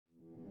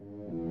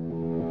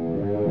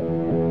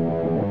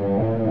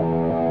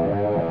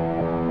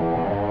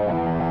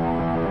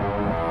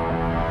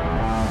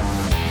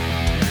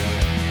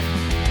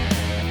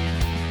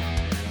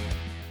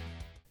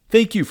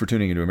Thank you for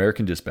tuning into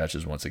American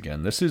Dispatches once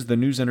again. This is the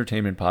news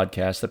entertainment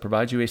podcast that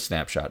provides you a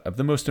snapshot of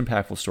the most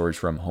impactful stories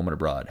from home and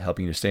abroad,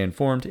 helping you to stay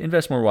informed,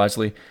 invest more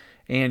wisely,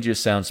 and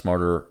just sound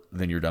smarter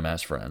than your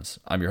dumbass friends.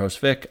 I'm your host,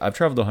 Vic. I've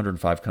traveled to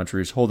 105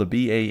 countries, hold a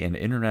BA in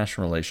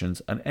International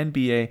Relations, an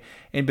MBA,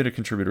 and been a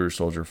contributor to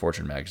Soldier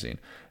Fortune magazine.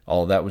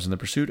 All of that was in the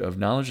pursuit of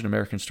knowledge and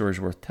American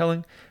stories worth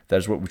telling. That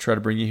is what we try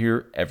to bring you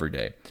here every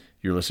day.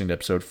 You're listening to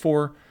episode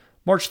 4,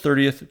 March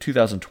 30th,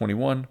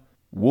 2021.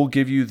 We'll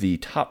give you the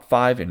top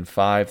 5 in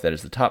 5. That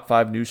is the top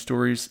 5 news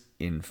stories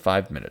in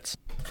 5 minutes.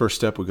 First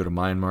step, we go to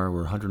Myanmar,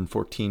 where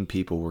 114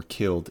 people were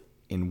killed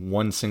in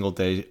one single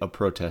day of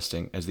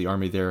protesting as the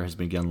army there has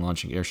begun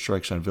launching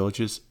airstrikes on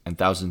villages and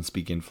thousands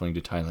begin fleeing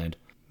to Thailand.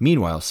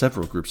 Meanwhile,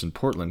 several groups in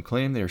Portland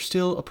claim they are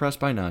still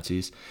oppressed by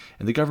Nazis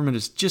and the government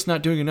is just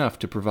not doing enough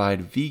to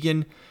provide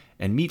vegan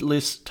and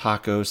meatless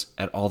tacos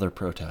at all their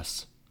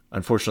protests.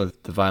 Unfortunately,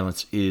 the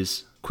violence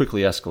is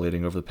quickly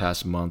escalating over the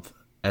past month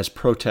as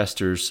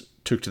protesters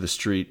took to the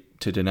street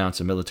to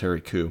denounce a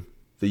military coup.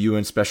 The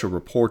UN Special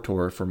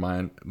Rapporteur for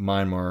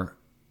Myanmar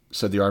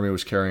said the army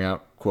was carrying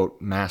out,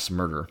 quote, mass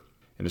murder,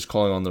 and is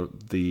calling on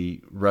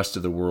the rest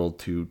of the world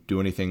to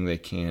do anything they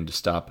can to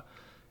stop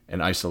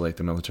and isolate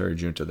the military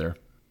junta there.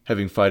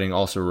 Heavy fighting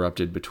also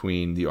erupted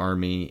between the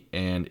army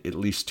and at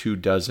least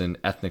 24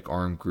 ethnic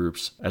armed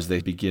groups as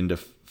they begin to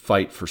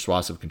fight for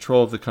swaths of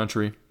control of the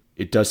country.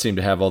 It does seem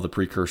to have all the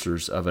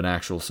precursors of an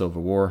actual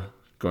civil war,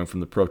 going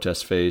from the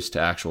protest phase to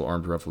actual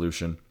armed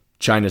revolution.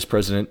 China's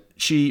President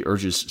Xi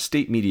urges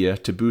state media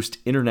to boost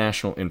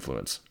international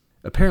influence.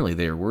 Apparently,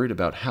 they are worried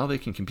about how they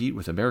can compete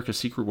with America's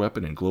secret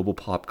weapon in global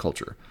pop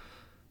culture,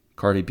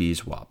 Cardi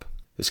B's WAP.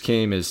 This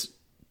came as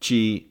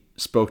Xi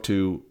spoke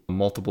to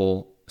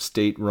multiple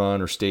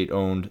state-run or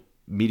state-owned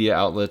media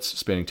outlets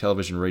spanning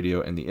television,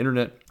 radio, and the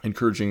internet,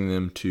 encouraging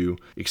them to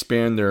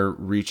expand their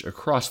reach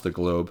across the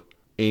globe,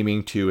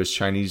 aiming to, as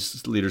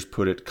Chinese leaders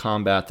put it,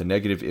 combat the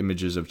negative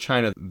images of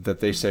China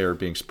that they say are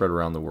being spread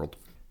around the world.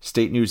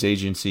 State news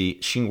agency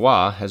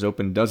Xinhua has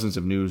opened dozens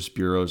of news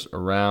bureaus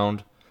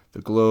around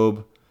the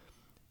globe,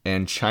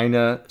 and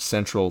China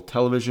Central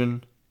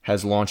Television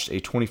has launched a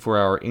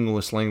 24-hour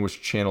English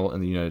language channel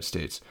in the United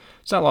States.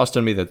 It's not lost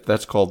on me that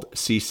that's called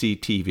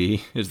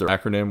CCTV, is their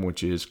acronym,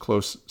 which is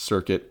Closed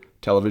Circuit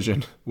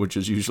Television, which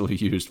is usually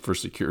used for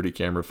security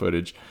camera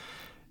footage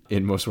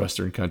in most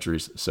Western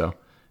countries. So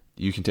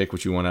you can take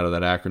what you want out of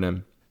that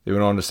acronym. They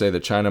went on to say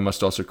that China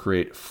must also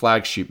create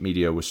flagship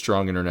media with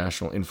strong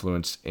international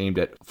influence aimed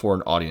at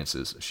foreign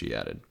audiences, she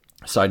added.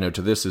 A side note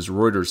to this is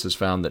Reuters has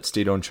found that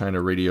state-owned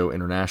China Radio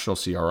International,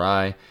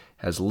 CRI,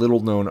 has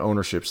little-known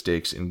ownership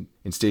stakes in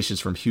stations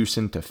from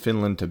Houston to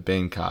Finland to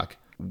Bangkok,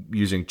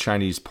 using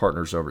Chinese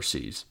partners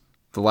overseas.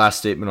 The last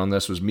statement on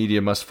this was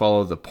media must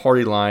follow the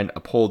party line,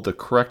 uphold the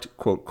correct,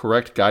 quote,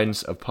 correct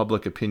guidance of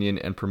public opinion,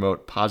 and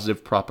promote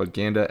positive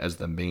propaganda as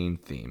the main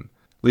theme.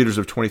 Leaders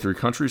of 23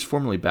 countries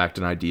formally backed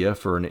an idea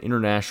for an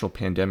international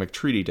pandemic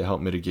treaty to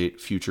help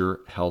mitigate future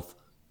health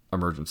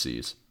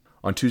emergencies.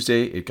 On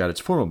Tuesday, it got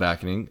its formal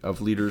backing of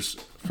leaders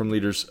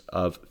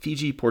of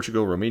Fiji,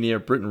 Portugal, Romania,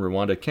 Britain,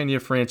 Rwanda, Kenya,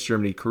 France,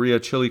 Germany, Korea,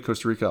 Chile,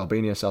 Costa Rica,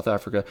 Albania, South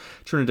Africa,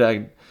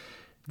 Trinidad,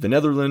 the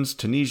Netherlands,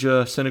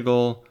 Tunisia,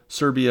 Senegal,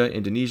 Serbia,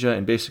 Indonesia,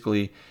 and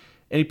basically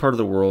any part of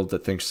the world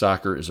that thinks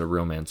soccer is a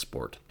real man's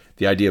sport.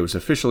 The idea was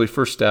officially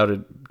first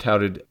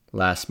touted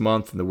last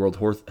month, and the World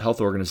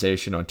Health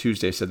Organization on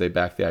Tuesday said they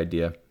backed the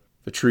idea.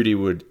 The treaty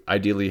would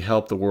ideally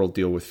help the world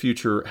deal with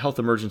future health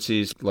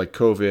emergencies like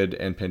COVID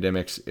and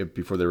pandemics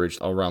before they reach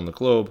around the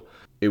globe.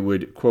 It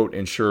would, quote,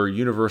 ensure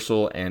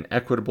universal and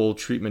equitable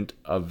treatment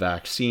of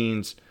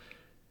vaccines,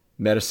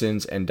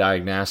 medicines, and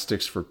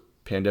diagnostics for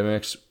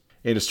pandemics,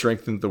 and to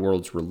strengthen the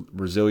world's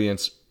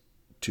resilience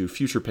to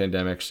future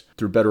pandemics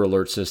through better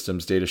alert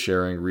systems, data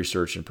sharing,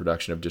 research, and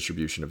production of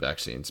distribution of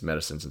vaccines,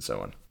 medicines, and so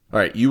on. All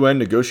right, UN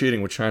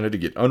negotiating with China to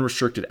get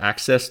unrestricted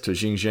access to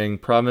Xinjiang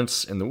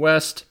province in the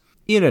West.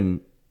 In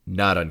a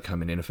not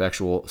uncommon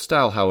ineffectual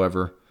style,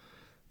 however,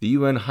 the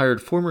UN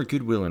hired former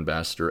Goodwill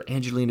ambassador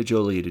Angelina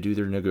Jolie to do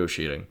their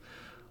negotiating.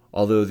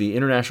 Although the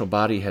international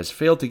body has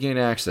failed to gain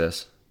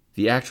access,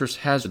 the actress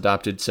has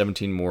adopted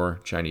 17 more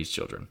Chinese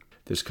children.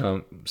 This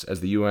comes as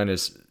the UN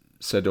is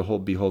said to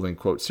be holding,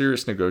 quote,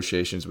 serious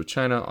negotiations with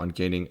China on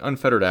gaining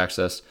unfettered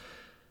access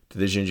to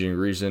the Xinjiang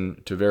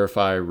region to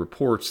verify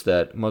reports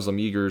that Muslim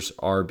Uyghurs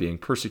are being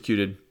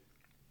persecuted.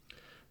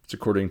 It's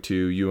according to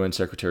UN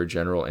Secretary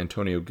General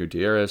Antonio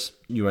Guterres.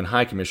 UN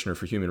High Commissioner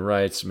for Human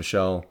Rights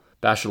Michelle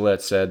Bachelet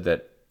said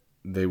that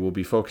they will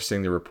be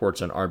focusing their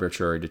reports on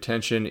arbitrary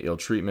detention, ill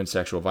treatment,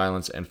 sexual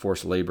violence, and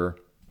forced labor,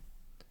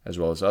 as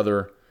well as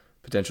other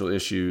potential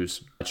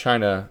issues.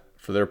 China,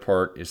 for their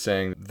part, is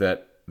saying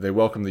that they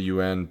welcome the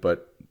UN,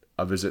 but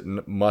a visit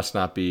must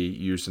not be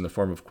used in the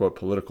form of, quote,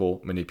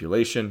 political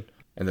manipulation,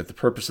 and that the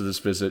purpose of this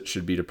visit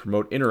should be to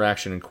promote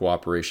interaction and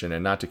cooperation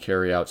and not to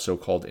carry out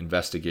so-called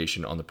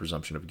investigation on the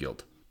presumption of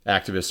guilt.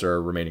 Activists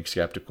are remaining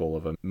skeptical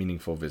of a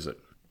meaningful visit.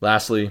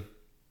 Lastly,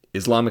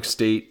 Islamic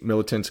State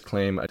militants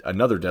claim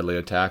another deadly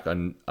attack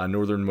on a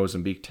northern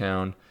Mozambique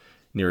town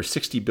near a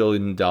 $60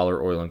 billion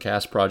oil and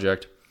gas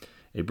project.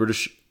 A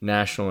British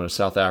national and a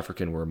South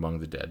African were among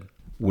the dead.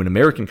 When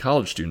American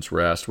college students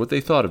were asked what they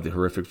thought of the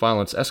horrific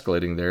violence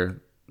escalating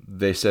there,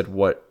 they said,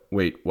 what?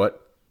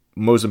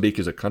 Mozambique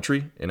is a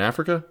country in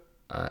Africa?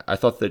 I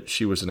thought that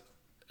she was an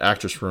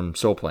actress from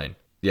Soul Plane.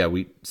 Yeah,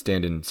 we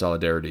stand in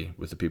solidarity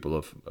with the people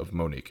of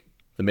Monique.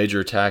 The major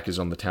attack is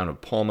on the town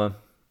of Palma,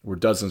 where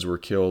dozens were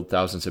killed,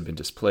 thousands have been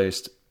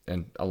displaced,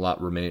 and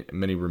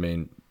many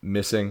remain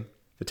missing.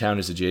 The town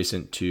is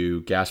adjacent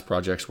to gas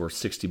projects worth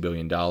 $60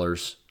 billion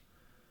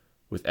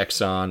with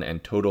Exxon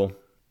and Total.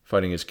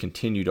 Fighting has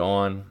continued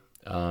on,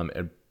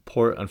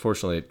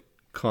 unfortunately, it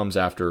comes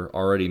after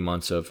already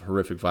months of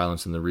horrific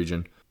violence in the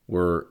region,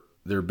 where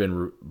there have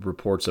been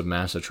reports of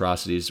mass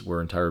atrocities where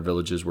entire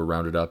villages were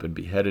rounded up and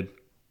beheaded.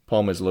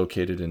 Palma is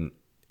located in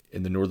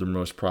the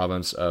northernmost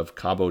province of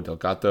Cabo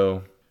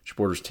Delgado, which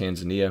borders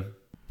Tanzania.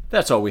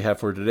 That's all we have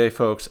for today,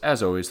 folks.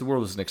 As always, the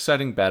world is an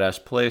exciting,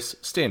 badass place.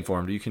 Stay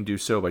informed. You can do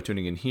so by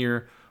tuning in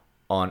here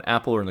on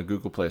Apple or in the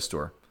Google Play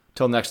Store.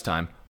 Till next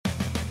time.